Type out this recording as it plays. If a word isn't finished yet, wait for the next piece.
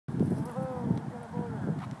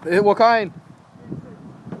What kind?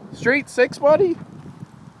 Straight six, buddy?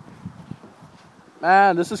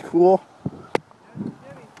 Man, this is cool.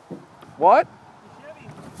 What?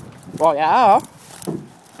 Well, yeah.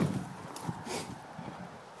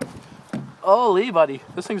 Holy, buddy.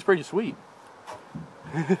 This thing's pretty sweet.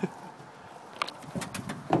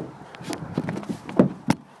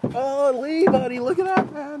 Holy, buddy. Look at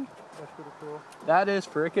that, man. That's pretty cool. That is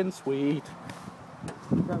freaking sweet.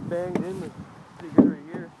 Got banged in with pretty good right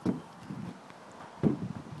here.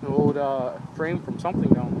 An old frame from something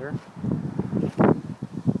down there.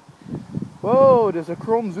 Whoa, there's a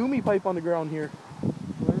chrome zoomy pipe on the ground here.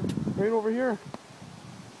 Where? Right over here.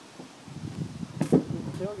 There's a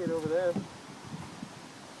tailgate over there.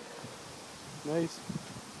 Nice.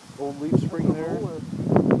 Old leaf spring there.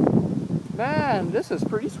 Man, this is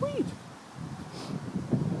pretty sweet.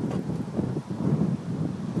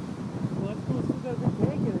 Well, that's cool. Still got a good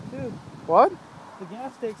tank in it too. What? The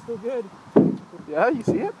gas tank's still good. Yeah, you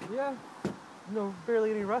see it? Yeah. No,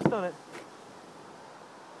 barely any rust on it.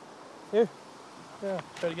 Here. Yeah,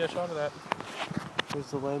 try to get a shot of that.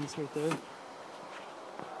 There's the lens right there.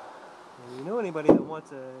 And you know anybody that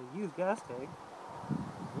wants a used gas tank?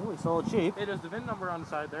 Really solid shape. Hey, there's the VIN number on the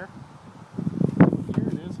side there. Here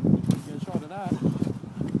it is. Get a shot of that.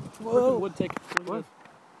 Whoa. Wood tick. What?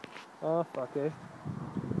 Oh, fuck, eh?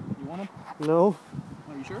 You want them? No.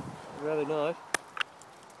 Are you sure? I'd rather not.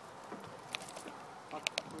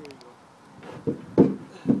 There you go.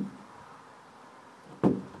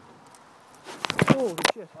 Holy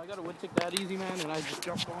shit. I got a wood tick that easy, man, and I just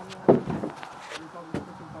jumped on that.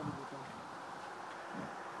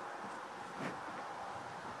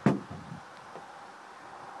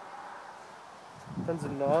 Tons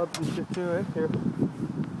of knobs and shit too, eh? Here.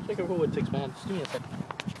 Check out what wood ticks, man. Just give me a second.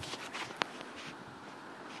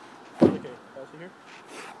 Okay, pass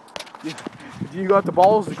it here. You got the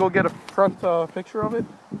balls to go get a front picture of it?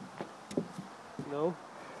 No.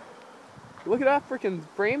 Look at that freaking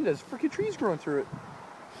frame. There's freaking trees growing through it.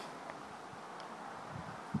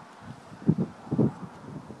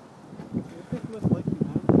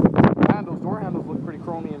 Man, those door handles look pretty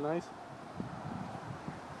chromy and nice.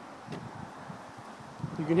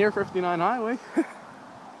 You can hear 59 highway.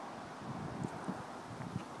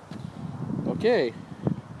 Okay.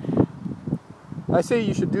 I say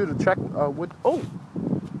you should do the check wood. Oh!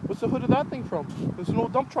 What's the hood of that thing from? There's an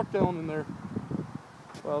old dump truck down in there.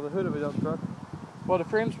 Well, the hood of a dump truck. Well, the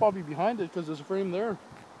frame's probably behind it because there's a frame there.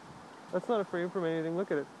 That's not a frame from anything.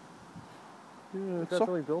 Look at it. Yeah, It's got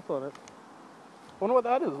something built on it. Wonder what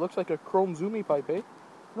that is. Looks like a chrome zoomy pipe, eh?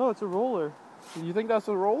 No, it's a roller. You think that's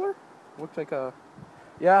a roller? Looks like a...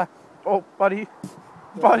 Yeah. Oh, buddy.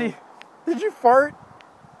 Buddy. Did you fart?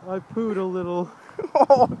 I pooed a little.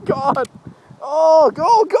 Oh, God. Oh, go.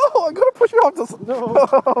 I'm going to push you off this. No.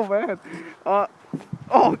 Oh, man.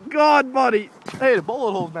 Oh, God, buddy. Hey, the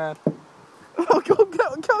bullet holes, man. Oh, go.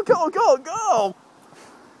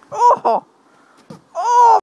 Oh. Oh.